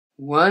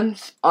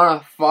Once on a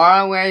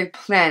faraway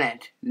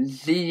planet,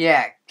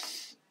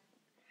 ZX,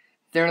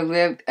 there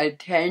lived a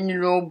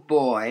 10-year-old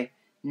boy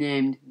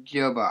named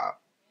Jobob.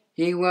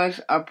 He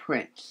was a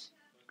prince,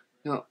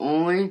 the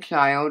only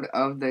child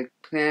of the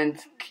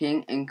planet's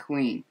king and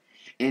queen,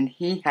 and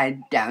he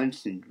had Down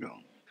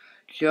syndrome.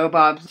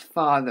 Jobob's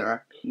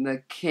father,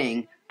 the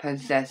king,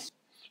 possessed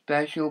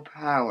special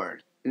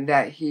powers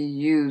that he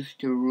used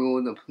to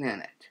rule the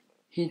planet.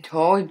 He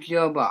told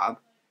Jobob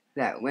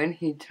that when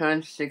he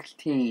turned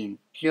 16,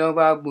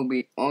 Jobob will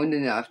be old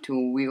enough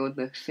to wield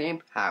the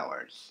same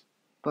powers.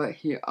 But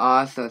he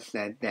also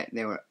said that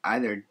there were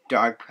other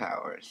dark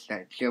powers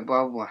that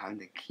Jobob will have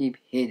to keep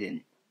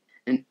hidden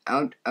and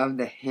out of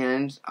the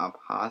hands of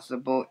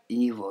possible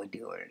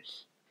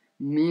evildoers.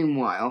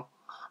 Meanwhile,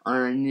 on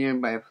a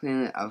nearby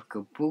planet of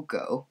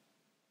Kabuko,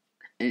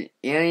 an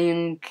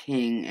alien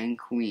king and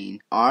queen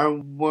are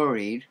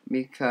worried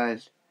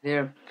because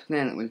their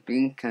planet was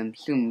being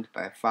consumed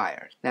by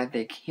fires that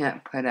they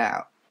can't put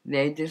out.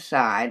 They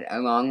decide,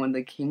 along with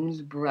the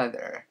king's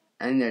brother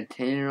and their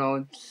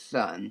 10-year-old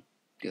son,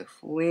 to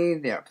flee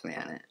their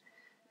planet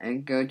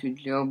and go to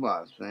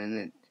Jobob's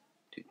planet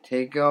to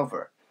take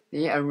over.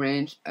 They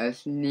arrange a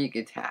sneak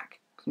attack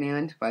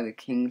planned by the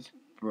king's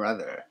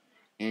brother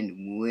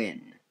and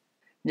win.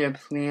 Their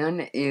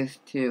plan is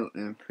to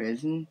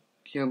imprison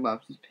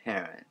Jobob's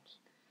parents,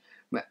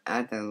 but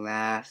at the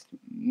last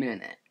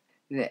minute,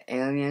 the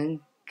alien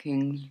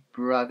king's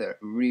brother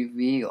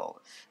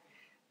reveals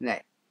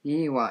that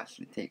he wants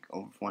to take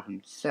over for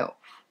himself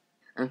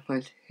and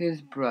puts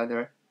his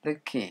brother, the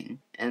king,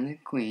 and the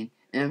queen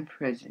in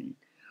prison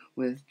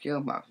with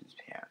Jobob's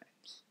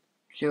parents.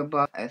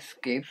 Jobob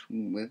escapes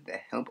with the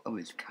help of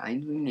his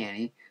kindly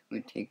nanny,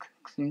 who takes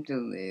him to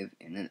live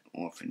in an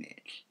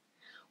orphanage,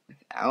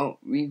 without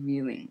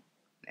revealing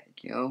that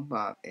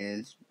Jobob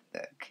is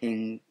the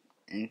king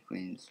and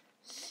queen's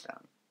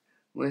son.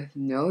 With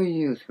no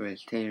use for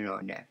his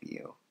 10-year-old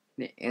nephew,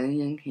 the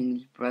alien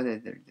king's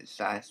brother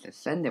decides to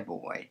send the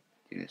boy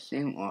to the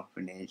same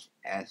orphanage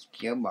as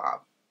Jobob.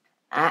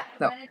 At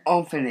the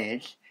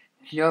orphanage,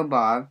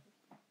 Jobob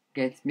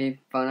gets made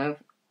fun of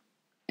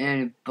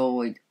and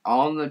bullied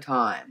all the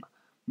time,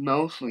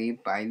 mostly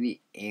by the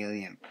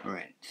alien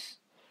prince.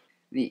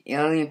 The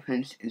alien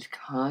prince is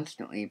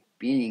constantly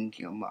beating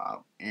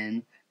Jobob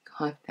in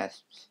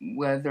contests,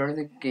 whether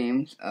the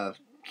games of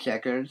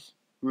checkers,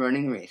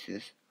 running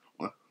races,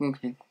 or who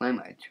can climb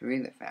a tree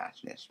the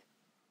fastest.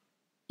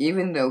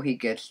 Even though he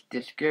gets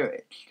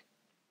discouraged,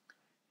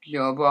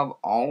 Jobob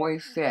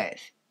always says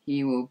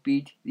he will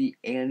beat the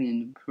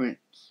alien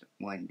prince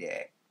one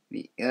day.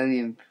 The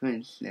alien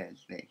prince says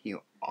that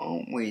he'll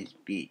always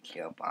beat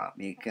Jobob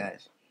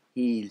because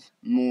he's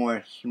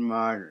more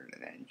smarter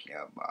than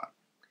Jobob.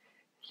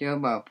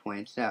 Jobob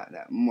points out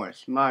that more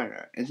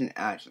smarter isn't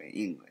actually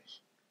English,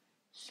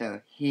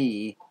 so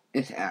he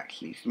is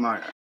actually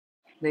smarter.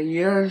 The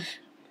years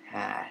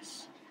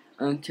pass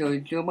until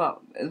Jobob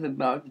is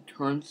about to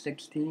turn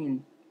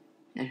 16,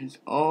 and his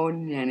old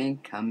nanny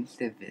comes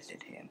to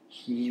visit him.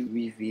 She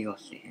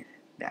reveals to him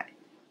that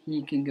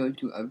he can go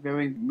to a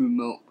very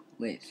remote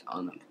place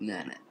on the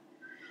planet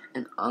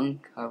and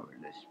uncover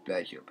the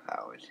special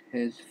powers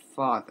his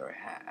father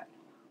had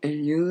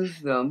and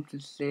use them to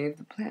save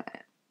the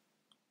planet.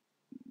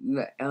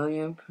 The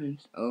alien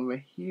prince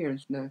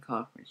overhears the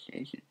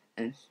conversation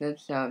and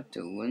sets out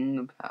to win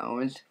the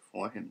powers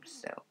for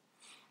himself.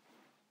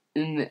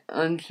 In the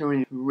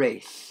ensuing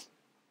race,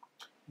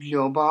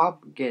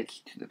 Jobob gets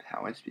to the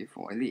powers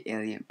before the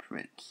alien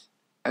prince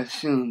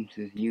assumes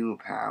his new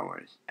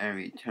powers and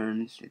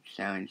returns to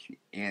challenge the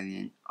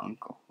alien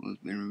uncle who's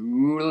been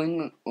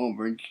ruling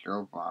over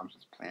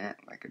Jobob's planet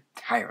like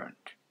a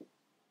tyrant.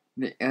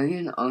 The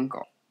alien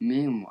uncle,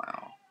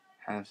 meanwhile,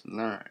 has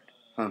learned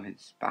from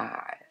his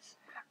spies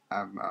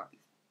about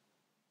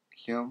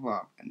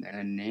Jobob and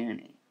their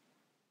nanny.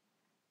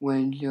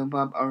 When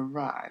Jobob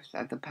arrives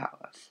at the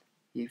palace,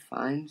 he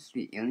finds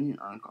the alien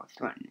uncle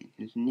threatening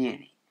his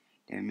nanny,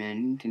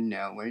 demanding to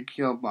know where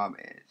Jobob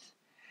is.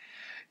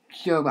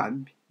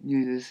 Jobob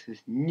uses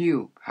his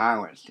new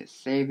powers to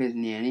save his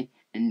nanny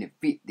and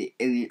defeat the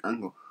alien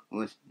uncle, who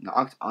was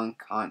knocked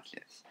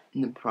unconscious in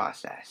the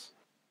process.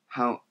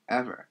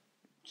 However,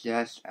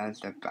 just as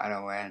the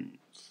battle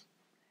ends,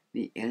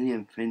 the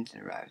alien prince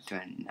arrives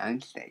to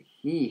announce that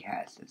he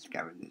has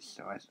discovered the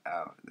source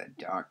of the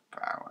dark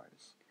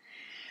powers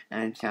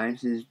and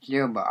challenges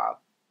Jobob.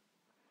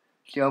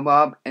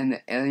 Jobob and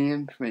the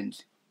alien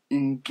prince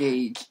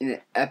engage in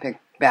an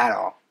epic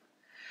battle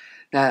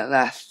that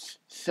lasts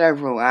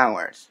several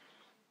hours,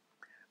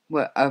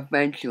 but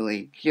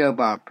eventually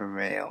Jobob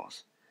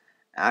prevails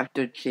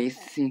after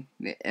chasing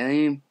the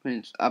alien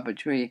prince up a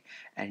tree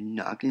and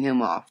knocking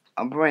him off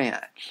a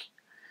branch,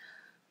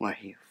 where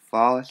he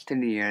falls to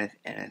the earth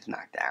and is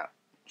knocked out.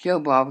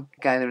 Jobob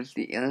gathers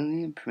the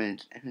alien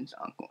prince and his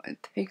uncle and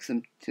takes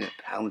them to the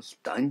palace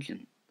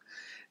dungeon.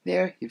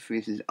 There he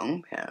frees his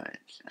own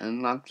parents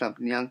and locks up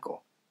the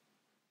uncle,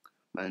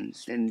 but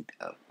instead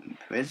of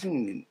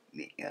imprisoning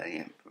the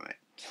alien prince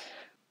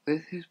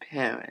with his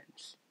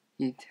parents,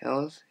 He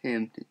tells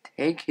him to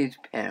take his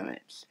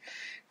parents,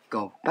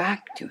 go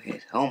back to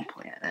his home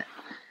planet,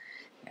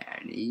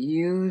 and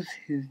use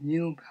his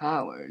new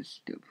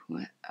powers to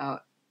put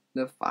out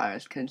the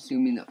fires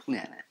consuming the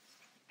planet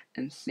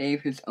and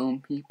save his own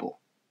people.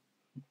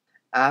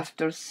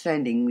 After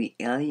sending the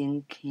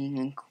alien king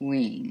and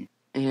queen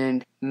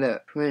and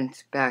the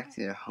prince back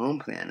to their home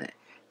planet,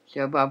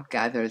 Joe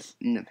gathers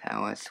in the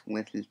palace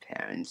with his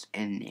parents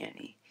and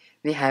nanny.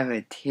 They have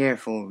a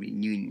tearful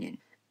reunion,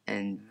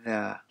 and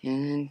the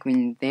king and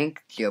queen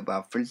thank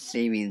Joe for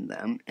saving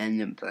them and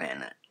the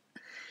planet.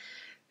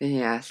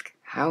 They ask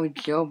how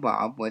Joe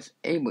was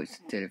able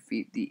to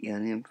defeat the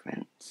alien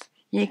prince.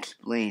 He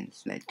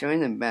explains that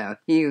during the battle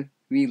he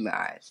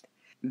realized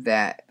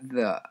that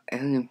the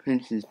alien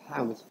prince's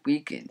power was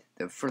weakened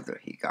the further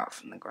he got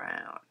from the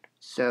ground.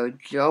 So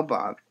Joe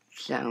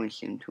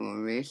challenged him to a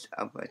race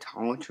of a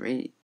tall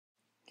tree,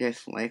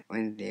 just like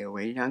when they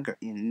were younger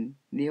in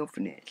the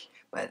orphanage.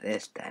 But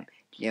this time,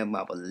 Joe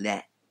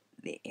let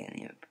the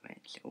alien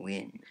prince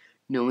win,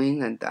 knowing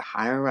that the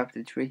higher up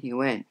the tree he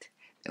went,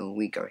 the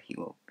weaker he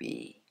will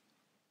be.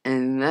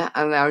 And that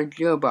allowed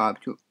Joe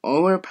to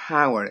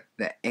overpower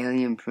the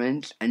alien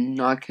prince and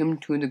knock him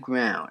to the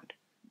ground.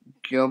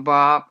 Joe,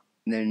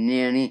 the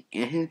nanny,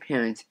 and his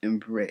parents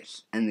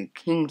embrace, and the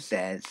king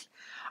says,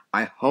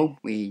 "I hope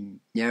we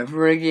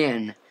never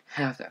again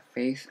have to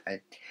face a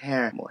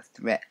terrible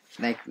threat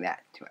like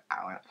that to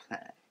our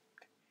planet."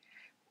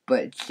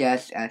 But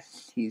just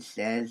as he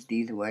says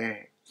these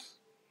words,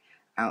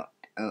 out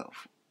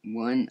of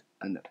one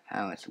of the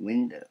palace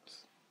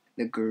windows,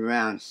 the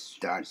ground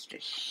starts to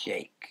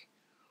shake,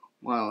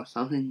 while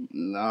something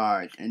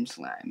large and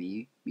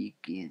slimy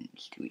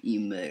begins to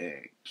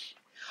emerge,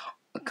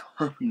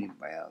 accompanied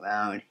by a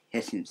loud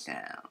hissing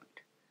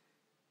sound.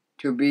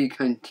 To be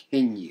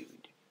continued.